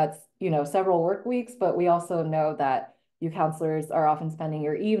 And that's, several work weeks, but we also know that you counselors are often spending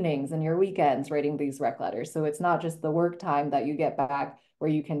your evenings and your weekends writing these rec letters. So it's not just the work time that you get back where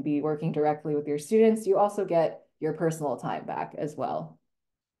you can be working directly with your students, you also get your personal time back as well.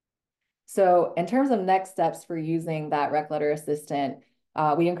 So in terms of next steps for using that rec letter assistant,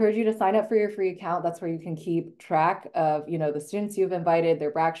 we encourage you to sign up for your free account. That's where you can keep track of, the students you've invited,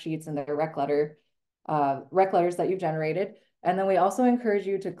 their brag sheets, and their rec letters that you've generated. And then we also encourage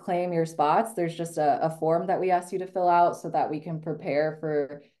you to claim your spots. There's just a form that we ask you to fill out so that we can prepare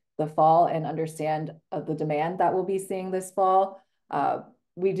for the fall and understand the demand that we'll be seeing this fall.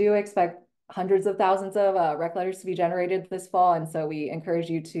 We do expect hundreds of thousands of rec letters to be generated this fall. And so we encourage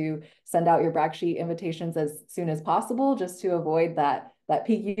you to send out your brag sheet invitations as soon as possible, just to avoid that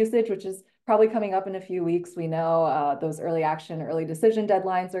peak usage, which is probably coming up in a few weeks. We know those early action, early decision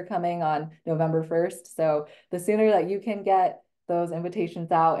deadlines are coming on November 1st. So the sooner that you can get those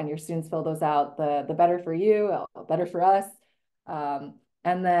invitations out and your students fill those out, the better for you, better for us.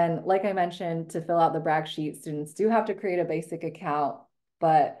 And then, like I mentioned, to fill out the brag sheet, students do have to create a basic account,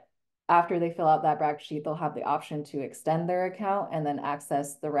 but after they fill out that brag sheet, they'll have the option to extend their account and then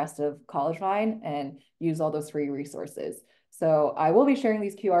access the rest of CollegeVine and use all those free resources. So I will be sharing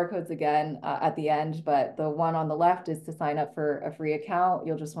these QR codes again at the end, but the one on the left is to sign up for a free account.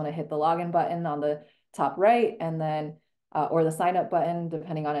 You'll just want to hit the login button on the top right, and then or the sign up button,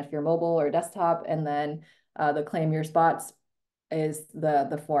 depending on if you're mobile or desktop, and then the claim your spots is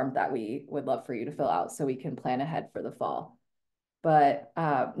the form that we would love for you to fill out so we can plan ahead for the fall. But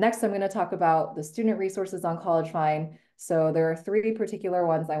next, I'm going to talk about the student resources on CollegeVine. So there are 3 particular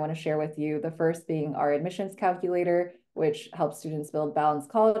ones I want to share with you. The first being our admissions calculator, which helps students build balanced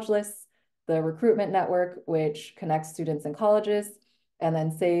college lists, the recruitment network, which connects students and colleges, and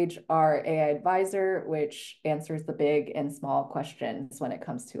then Sage, our AI advisor, which answers the big and small questions when it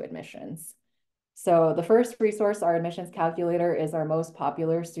comes to admissions. So the first resource, our admissions calculator, is our most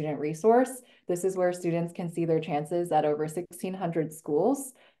popular student resource. This is where students can see their chances at over 1,600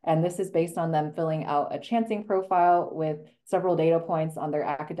 schools. And this is based on them filling out a chancing profile with several data points on their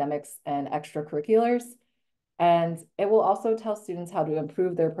academics and extracurriculars. And it will also tell students how to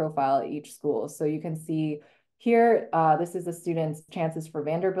improve their profile at each school. So you can see Here, this is a student's chances for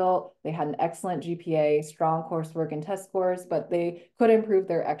Vanderbilt. They had an excellent GPA, strong coursework and test scores, but they could improve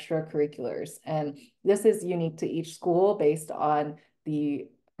their extracurriculars. And this is unique to each school based on the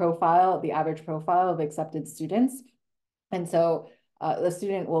profile, the average profile of accepted students. And so the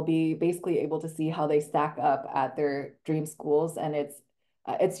student will be basically able to see how they stack up at their dream schools, and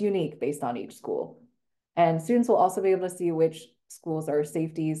it's unique based on each school. And students will also be able to see which schools are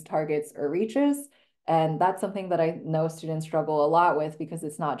safeties, targets, or reaches. And that's something that I know students struggle a lot with because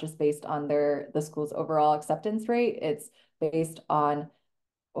it's not just based on the school's overall acceptance rate, it's based on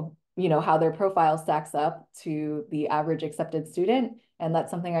how their profile stacks up to the average accepted student. And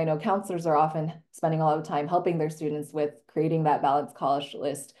that's something I know counselors are often spending a lot of time helping their students with, creating that balanced college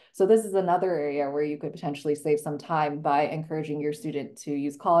list. So this is another area where you could potentially save some time by encouraging your student to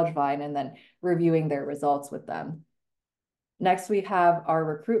use CollegeVine and then reviewing their results with them. Next, we have our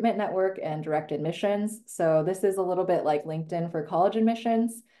recruitment network and direct admissions. So this is a little bit like LinkedIn for college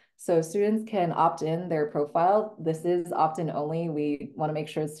admissions. So students can opt in their profile. This is opt-in only. We want to make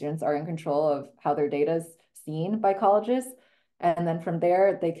sure students are in control of how their data is seen by colleges. And then from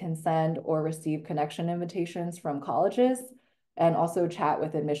there, they can send or receive connection invitations from colleges and also chat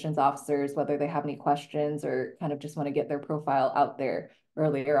with admissions officers, whether they have any questions or kind of just want to get their profile out there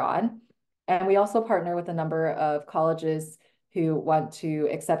earlier on. And we also partner with a number of colleges who want to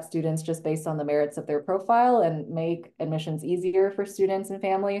accept students just based on the merits of their profile and make admissions easier for students and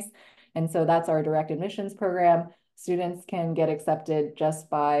families. And so that's our direct admissions program. Students can get accepted just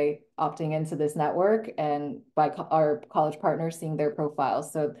by opting into this network and by our college partners seeing their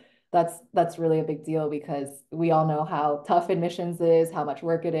profiles. So that's really a big deal because we all know how tough admissions is, how much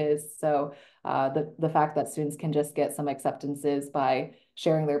work it is. So the fact that students can just get some acceptances by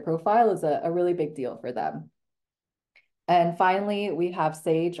sharing their profile is a really big deal for them. And finally, we have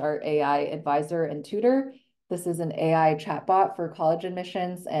Sage, our AI advisor and tutor. This is an AI chatbot for college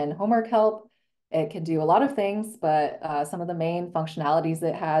admissions and homework help. It can do a lot of things, but some of the main functionalities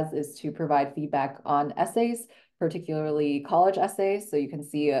it has is to provide feedback on essays, particularly college essays. So you can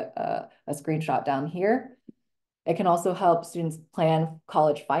see a screenshot down here. It can also help students plan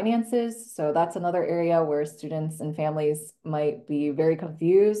college finances. So that's another area where students and families might be very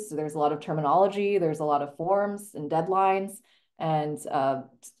confused. There's a lot of terminology, there's a lot of forms and deadlines, and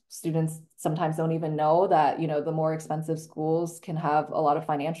students sometimes don't even know that, the more expensive schools can have a lot of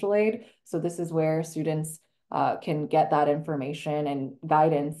financial aid. So this is where students can get that information and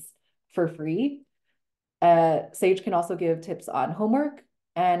guidance for free. Sage can also give tips on homework,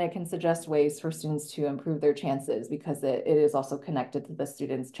 and it can suggest ways for students to improve their chances because it is also connected to the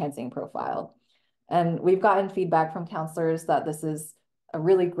student's chancing profile. And we've gotten feedback from counselors that this is a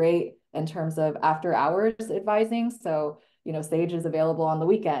really great in terms of after hours advising. So, Sage is available on the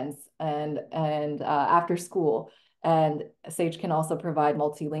weekends and after school. And Sage can also provide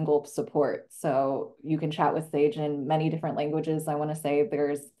multilingual support. So you can chat with Sage in many different languages. I want to say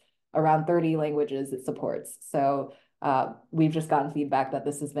there's around 30 languages it supports. So we've just gotten feedback that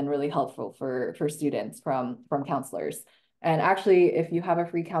this has been really helpful for students from counselors. And actually, if you have a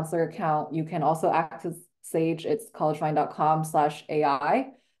free counselor account, you can also access Sage. It's collegevine.com/AI.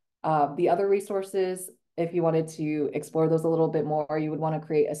 The other resources, if you wanted to explore those a little bit more, you would want to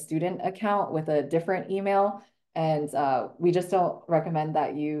create a student account with a different email. And we just don't recommend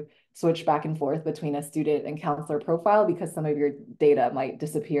that you switch back and forth between a student and counselor profile because some of your data might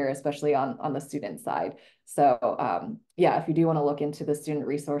disappear, especially on the student side. So yeah, if you do want to look into the student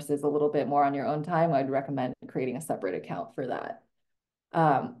resources a little bit more on your own time, I'd recommend creating a separate account for that.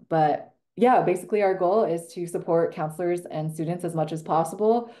 But yeah, basically our goal is to support counselors and students as much as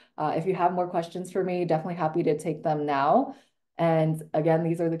possible. If you have more questions for me, definitely happy to take them now. And again,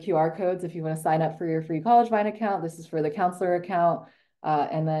 these are the QR codes if you want to sign up for your free CollegeVine account. This is for the counselor account.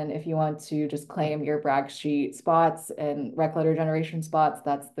 And then if you want to just claim your brag sheet spots and rec letter generation spots,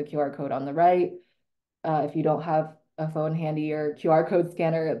 that's the QR code on the right. If you don't have a phone handy or QR code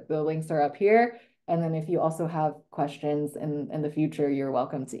scanner, the links are up here. And then if you also have questions in the future, you're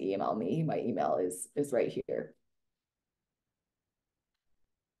welcome to email me. My email is right here.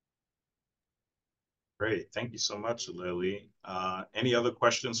 Great. Thank you so much, Lily. Any other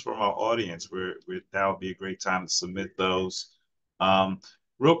questions from our audience? That would be a great time to submit those.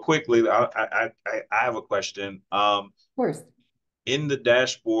 Real quickly, I have a question. Of course. In the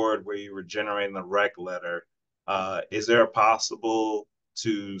dashboard where you were generating the rec letter, is there a possible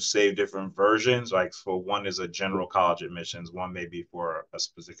to save different versions? Like for one is a general college admissions, one may be for a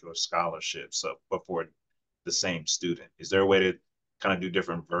particular scholarship, but for the same student. Is there a way to kind of do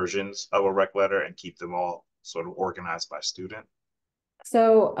different versions of a rec letter and keep them all sort of organized by student?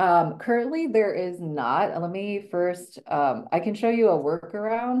 So currently there is not. Let me first, I can show you a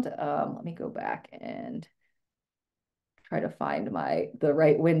workaround. Let me go back and try to find the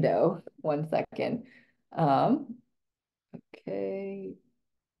right window. 1 second. Okay.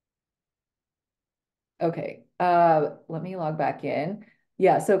 Okay, let me log back in.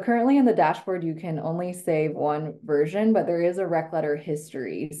 Yeah, so currently in the dashboard, you can only save one version, but there is a rec letter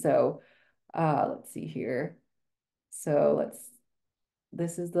history. So let's see here. So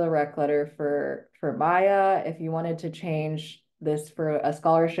this is the rec letter for Maya. If you wanted to change this for a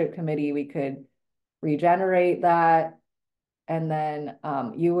scholarship committee, we could regenerate that. And then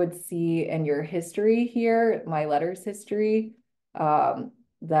you would see in your history here, my letters history,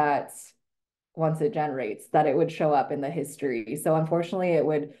 that once it generates, that it would show up in the history. So unfortunately, it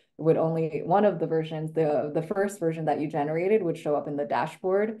would only one of the versions, the first version that you generated would show up in the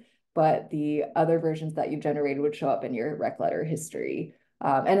dashboard, but the other versions that you generated would show up in your rec letter history.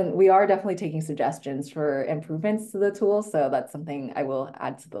 And we are definitely taking suggestions for improvements to the tool, so that's something I will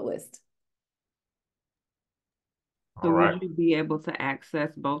add to the list. So All right. would you be able to access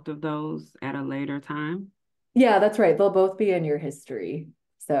both of those at a later time? Yeah, that's right. They'll both be in your history.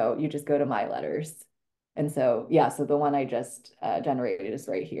 So you just go to my letters. And so, yeah, so the one I just generated is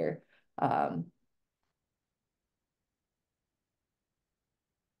right here.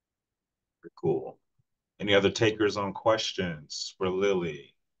 Cool. Any other takers on questions for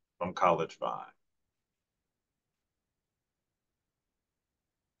Lily from College Vine?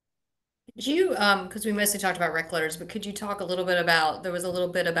 Did you, because we mostly talked about rec letters, but could you talk a little bit about, there was a little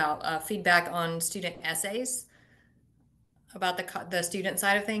bit about feedback on student essays, about the student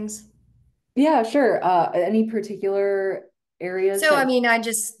side of things? Yeah, sure. Any particular areas So, I that, mean,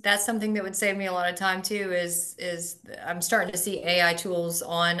 that's something that would save me a lot of time too, is I'm starting to see AI tools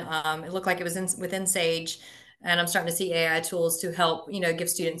on, it looked like it was within Sage, and I'm starting to see AI tools to help, give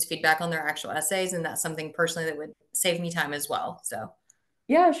students feedback on their actual essays. And that's something personally that would save me time as well. So,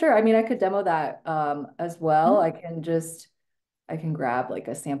 yeah, sure. I mean, I could demo that as well. Mhm. I can grab like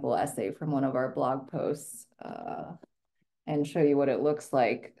a sample essay from one of our blog posts and show you what it looks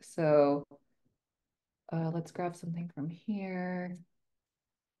like. So let's grab something from here.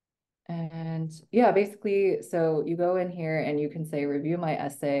 And yeah, basically, so you go in here and you can say review my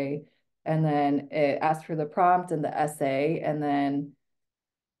essay, and then it asks for the prompt and the essay, and then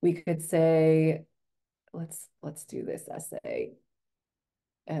we could say, let's do this essay.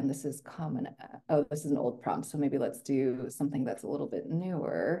 And this is common. Oh, this is an old prompt, so maybe let's do something that's a little bit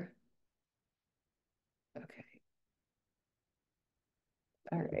newer. Okay.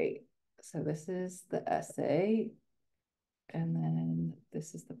 All right. So this is the essay, and then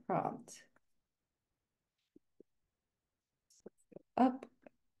this is the prompt. Up.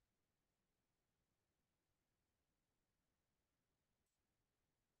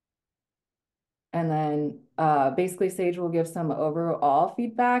 And then basically Sage will give some overall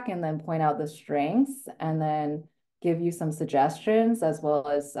feedback and then point out the strengths and then give you some suggestions as well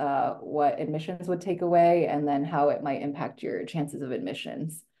as what admissions would take away and then how it might impact your chances of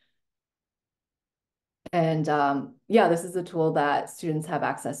admissions. And yeah, this is a tool that students have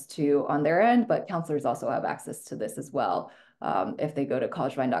access to on their end, but counselors also have access to this as well if they go to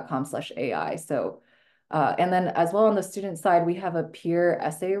collegevine.com/AI. So, and then as well on the student side, we have a peer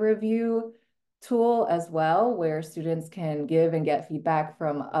essay review tool as well, where students can give and get feedback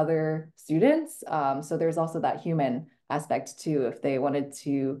from other students. So there's also that human aspect too, if they wanted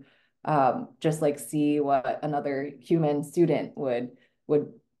to just like see what another human student would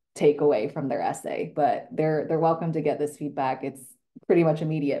take away from their essay, but they're welcome to get this feedback. It's pretty much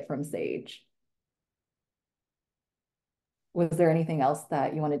immediate from Sage. Was there anything else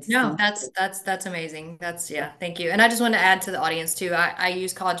that you wanted to No, see? that's amazing. Yeah, thank you. And I just want to add to the audience too. I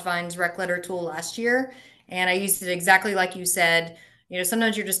used College Vine's rec letter tool last year, and I used it exactly like you said.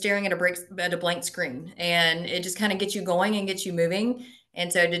 Sometimes you're just staring at a blank screen, and it just kind of gets you going and gets you moving. And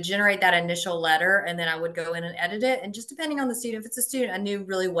so to generate that initial letter, and then I would go in and edit it. And just depending on the student, if it's a student I knew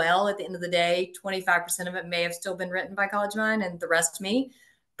really well, at the end of the day, 25% of it may have still been written by College Vine, and the rest me.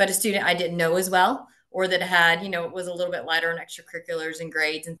 But a student I didn't know as well, or that had, it was a little bit lighter on extracurriculars and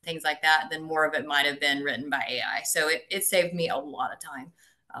grades and things like that, then more of it might have been written by AI. So it saved me a lot of time.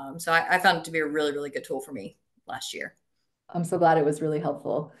 So I found it to be a really, really good tool for me last year. I'm so glad it was really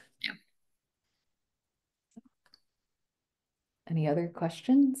helpful. Yeah. Any other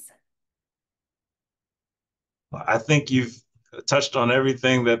questions? I think you've touched on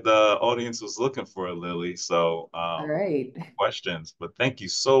everything that the audience was looking for, Lily. So, All right. questions, but thank you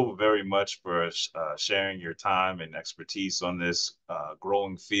so very much for sharing your time and expertise on this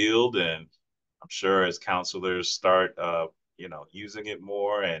growing field. And I'm sure as counselors start using it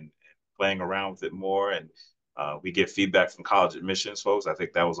more and playing around with it more. And we get feedback from college admissions folks. I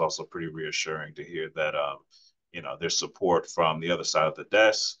think that was also pretty reassuring to hear that, there's support from the other side of the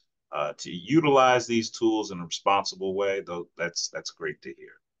desk to utilize these tools in a responsible way. Though that's great to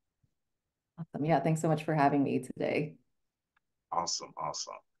hear. Awesome. Yeah, thanks so much for having me today. Awesome.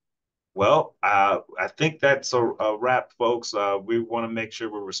 Well, I think that's a wrap, folks. We want to make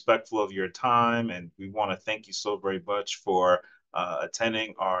sure we're respectful of your time, and we want to thank you so very much for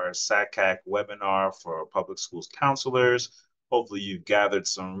attending our SACAC webinar for public schools counselors. Hopefully you've gathered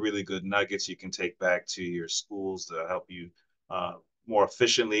some really good nuggets you can take back to your schools to help you more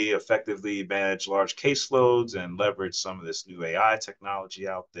efficiently, effectively manage large caseloads and leverage some of this new AI technology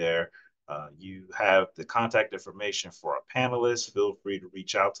out there. You have the contact information for our panelists. Feel free to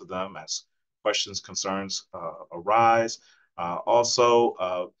reach out to them as questions, concerns arise.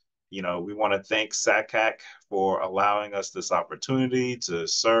 Also, we want to thank SACAC for allowing us this opportunity to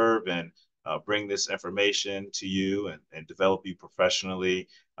serve and bring this information to you and develop you professionally.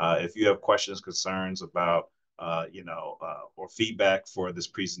 If you have questions, concerns about or feedback for this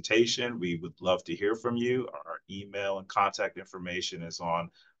presentation, we would love to hear from you. Our email and contact information is on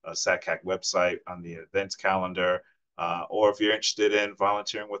SACAC website on the events calendar. Or if you're interested in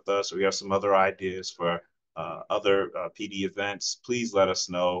volunteering with us, or you have some other ideas for other PD events, please let us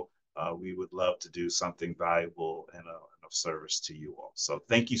know. We would love to do something valuable and of service to you all. So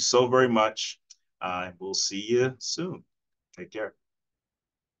thank you so very much, and we'll see you soon. Take care.